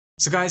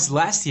So guys,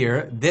 last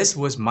year, this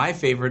was my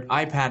favorite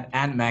iPad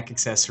and Mac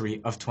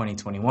accessory of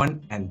 2021,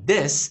 and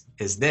this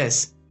is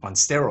this on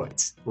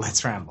steroids.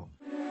 Let's ramble.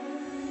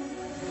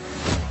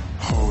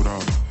 Hold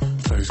up,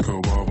 face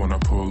go wild when I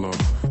pull up.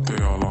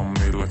 They all on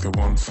me like it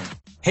wants them.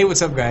 Hey,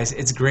 what's up guys?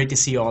 It's great to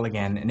see you all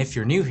again, and if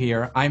you're new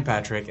here, I'm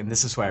Patrick, and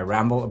this is why I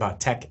ramble about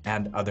tech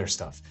and other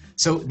stuff.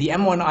 So the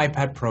M1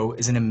 iPad Pro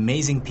is an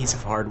amazing piece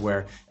of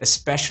hardware,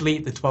 especially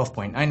the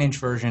 12.9-inch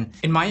version.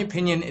 In my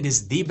opinion, it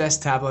is the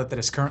best tablet that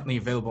is currently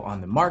available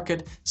on the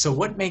market. So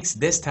what makes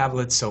this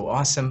tablet so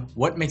awesome?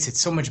 What makes it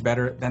so much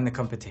better than the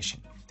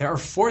competition? There are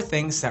four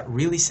things that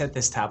really set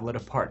this tablet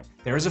apart.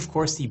 There is, of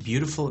course, the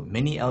beautiful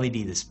mini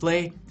LED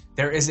display.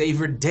 There is a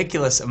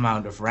ridiculous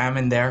amount of RAM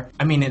in there.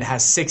 I mean, it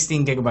has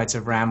 16 gigabytes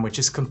of RAM, which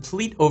is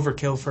complete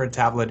overkill for a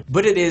tablet,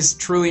 but it is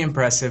truly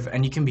impressive,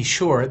 and you can be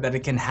sure that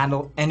it can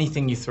handle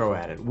anything you throw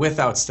at it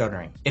without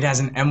stuttering. It has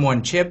an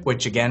M1 chip,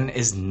 which again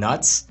is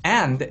nuts,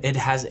 and it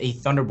has a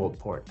Thunderbolt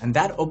port, and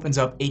that opens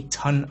up a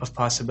ton of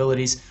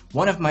possibilities.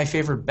 One of my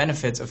favorite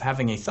benefits of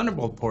having a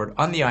Thunderbolt port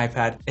on the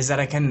iPad is that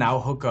I can now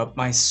hook up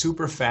my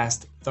super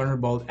fast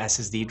Thunderbolt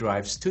SSD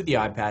drives to the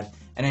iPad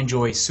and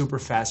enjoy super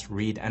fast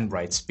read and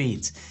write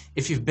speeds.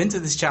 If you've been to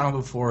this channel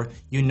before,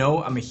 you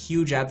know I'm a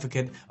huge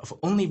advocate of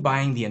only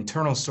buying the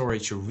internal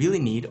storage you really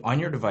need on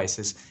your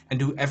devices and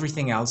do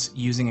everything else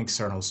using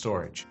external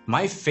storage.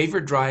 My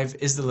favorite drive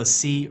is the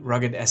LaCie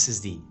Rugged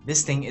SSD.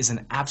 This thing is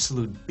an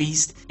absolute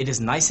beast. It is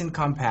nice and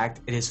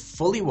compact. It is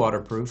fully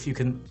waterproof. You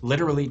can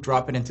literally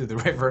drop it into the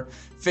river,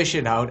 fish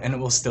it out, and it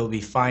will still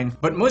be fine.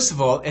 But most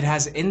of all, it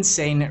has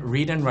insane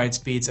read and write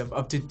speeds of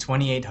up to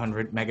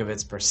 2800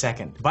 megabits per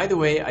second. By the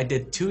way, I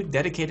did two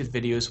dedicated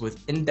videos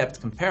with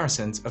in-depth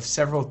comparisons of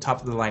several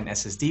top-of-the-line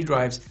SSD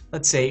drives,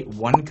 let's say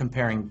one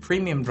comparing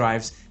premium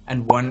drives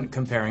and one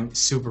comparing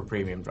super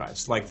premium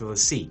drives, like the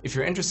LaCie. If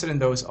you're interested in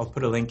those, I'll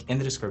put a link in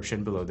the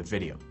description below the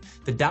video.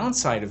 The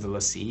downside of the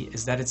LaCie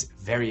is that it's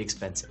very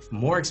expensive,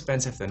 more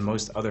expensive than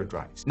most other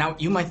drives. Now,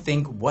 you might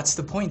think, what's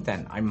the point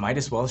then? I might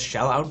as well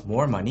shell out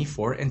more money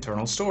for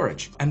internal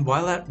storage. And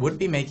while that would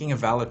be making a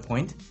valid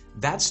point,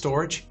 that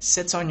storage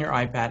sits on your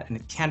iPad and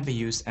it can't be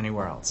used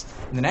anywhere else.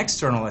 And an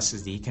external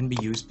SSD can be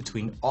used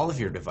between all of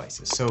your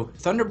devices. So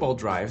Thunderbolt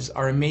drives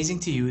are amazing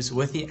to use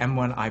with the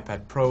M1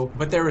 iPad Pro,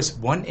 but there is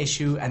one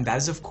issue, and that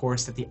is of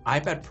course that the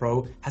iPad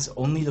Pro has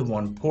only the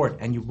one port,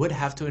 and you would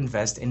have to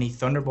invest in a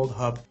Thunderbolt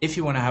hub if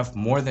you want to have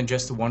more than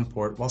just the one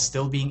port while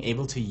still being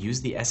able to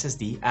use the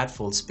SSD at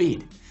full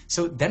speed.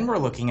 So then we're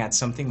looking at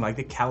something like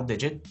the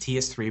CalDigit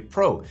TS3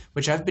 Pro,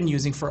 which I've been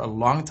using for a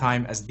long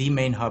time as the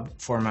main hub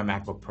for my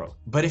MacBook Pro.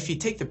 But if you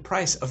take the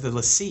price of the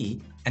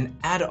LaCie and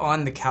add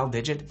on the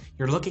CalDigit,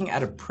 you're looking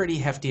at a pretty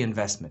hefty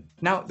investment.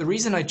 Now, the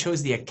reason I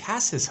chose the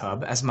Acasis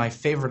hub as my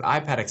favorite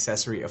iPad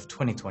accessory of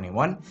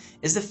 2021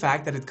 is the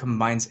fact that it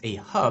combines a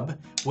hub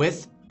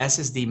with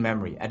SSD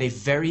memory at a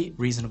very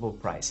reasonable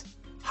price.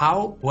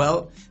 How?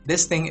 Well,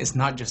 this thing is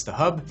not just a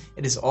hub,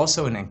 it is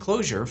also an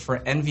enclosure for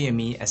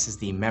NVMe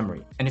SSD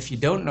memory. And if you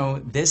don't know,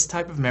 this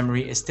type of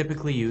memory is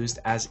typically used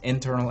as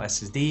internal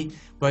SSD,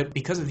 but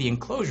because of the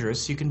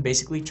enclosures, you can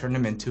basically turn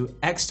them into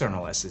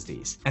external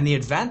SSDs. And the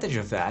advantage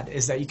of that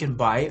is that you can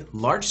buy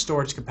large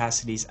storage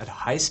capacities at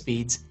high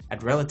speeds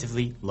at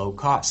relatively low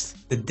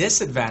cost. The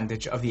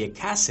disadvantage of the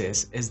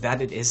Acasis is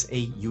that it is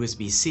a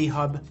USB-C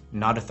hub,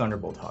 not a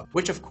Thunderbolt hub,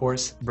 which of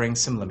course brings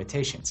some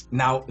limitations.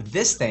 Now,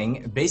 this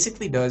thing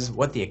basically does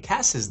what the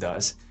Acasis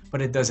does,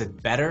 but it does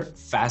it better,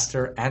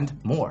 faster, and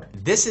more.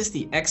 This is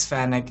the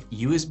XFANIC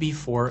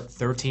USB4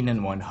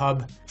 13-in-1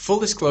 hub. Full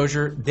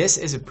disclosure, this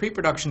is a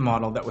pre-production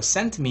model that was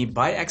sent to me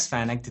by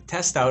XFANIC to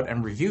test out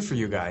and review for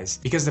you guys,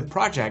 because the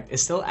project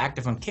is still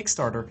active on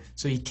Kickstarter,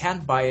 so you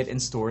can't buy it in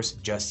stores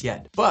just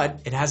yet.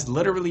 But it has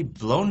literally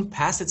blown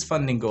past its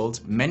funding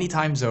goals many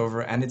times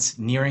over, and it's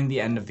nearing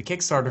the end of the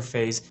Kickstarter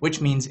phase,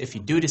 which means if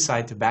you do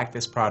decide to back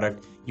this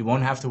product, you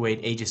won't have to wait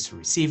ages to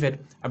receive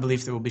it. I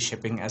believe they will be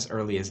shipping as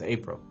early as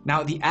April.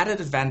 Now, the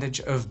added advantage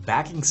of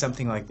backing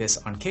something like this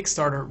on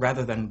Kickstarter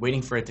rather than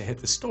waiting for it to hit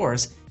the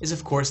stores is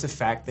of course the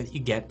fact that you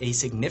get a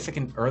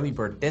significant early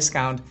bird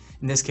discount,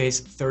 in this case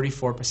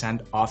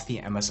 34% off the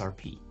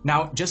MSRP.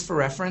 Now, just for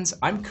reference,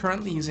 I'm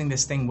currently using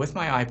this thing with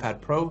my iPad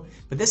Pro,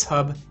 but this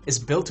hub is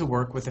built to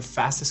work with the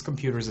fastest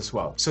computers as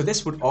well. So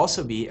this would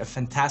also be a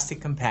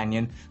fantastic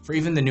companion for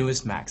even the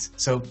newest Macs.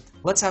 So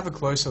let's have a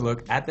closer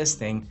look at this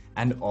thing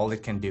and all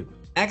it can do.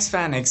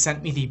 XFANIC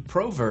sent me the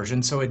Pro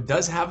version, so it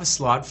does have a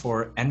slot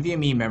for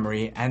NVMe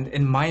memory, and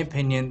in my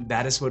opinion,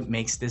 that is what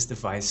makes this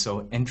device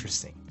so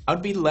interesting.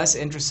 I'd be less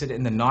interested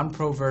in the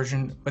non-Pro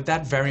version, but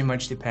that very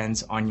much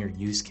depends on your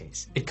use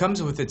case. It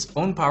comes with its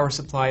own power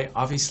supply,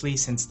 obviously,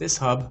 since this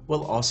hub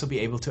will also be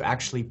able to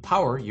actually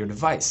power your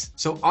device.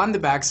 So on the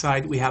back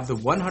side, we have the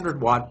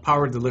 100-watt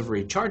power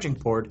delivery charging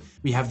port,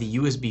 we have the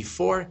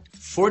USB4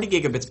 40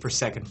 gigabits per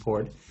second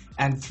port,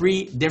 and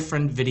 3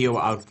 different video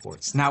out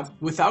ports. Now,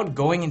 without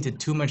going into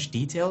too much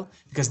detail,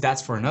 because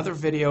that's for another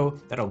video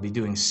that I'll be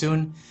doing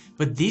soon,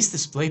 but these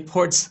display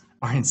ports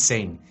are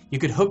insane. You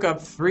could hook up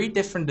 3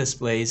 different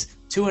displays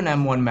to an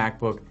M1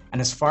 MacBook,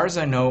 and as far as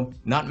I know,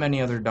 not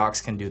many other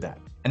docks can do that.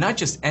 And not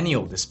just any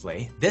old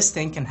display, this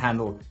thing can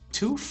handle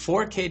two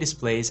 4K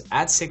displays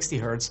at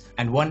 60Hz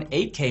and one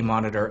 8K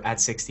monitor at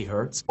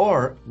 60Hz,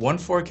 or one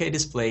 4K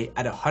display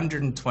at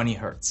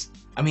 120Hz.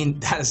 I mean,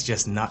 that is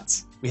just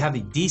nuts. We have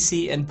the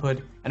DC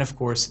input and of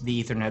course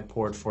the Ethernet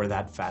port for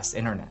that fast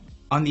internet.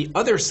 On the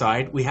other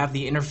side, we have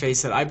the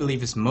interface that I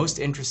believe is most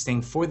interesting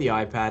for the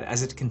iPad,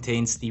 as it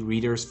contains the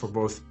readers for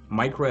both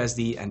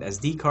microSD and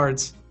SD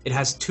cards. It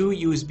has two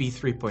USB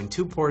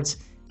 3.2 ports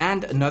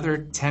and another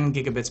 10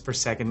 gigabits per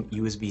second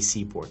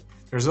USB-C port.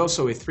 There's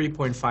also a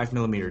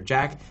 3.5mm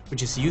jack,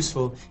 which is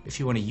useful if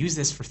you want to use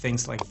this for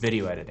things like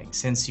video editing,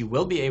 since you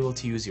will be able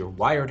to use your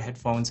wired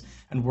headphones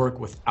and work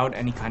without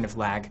any kind of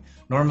lag.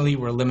 Normally,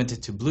 we're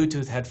limited to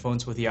Bluetooth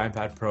headphones with the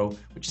iPad Pro,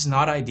 which is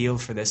not ideal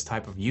for this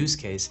type of use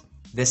case.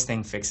 This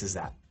thing fixes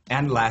that.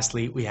 And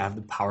lastly, we have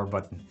the power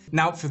button.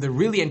 Now, for the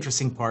really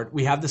interesting part,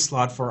 we have the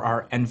slot for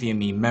our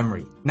NVMe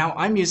memory. Now,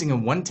 I'm using a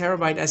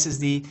 1TB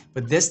SSD,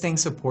 but this thing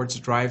supports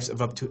drives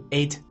of up to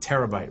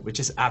 8TB, which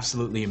is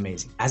absolutely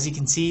amazing. As you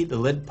can see, the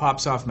lid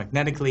pops off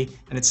magnetically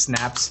and it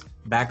snaps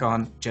back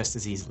on just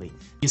as easily.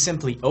 You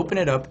simply open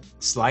it up,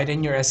 slide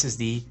in your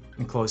SSD,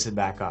 and close it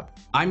back up.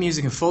 I'm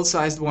using a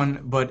full-sized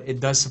one, but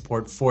it does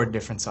support 4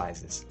 different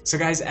sizes. So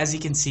guys, as you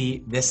can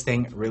see, this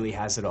thing really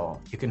has it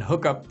all. You can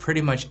hook up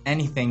pretty much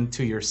anything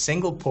to your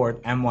single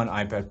port M1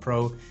 iPad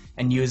Pro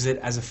and use it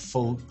as a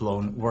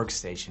full-blown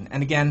workstation.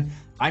 And again,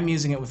 I'm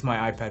using it with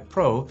my iPad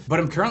Pro, but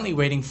I'm currently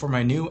waiting for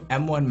my new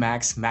M1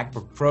 Max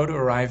MacBook Pro to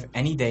arrive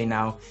any day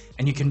now,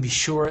 and you can be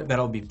sure that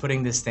I'll be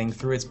putting this thing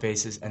through its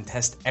paces and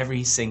test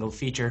every single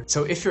feature.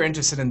 So if you're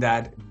interested in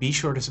that, be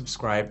sure to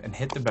subscribe and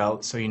hit the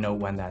bell so you know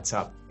when that's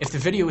up. If the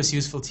video was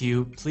useful to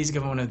you, please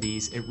give it one of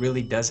these. It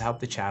really does help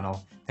the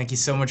channel. Thank you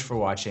so much for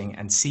watching,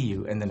 and see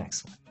you in the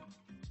next one.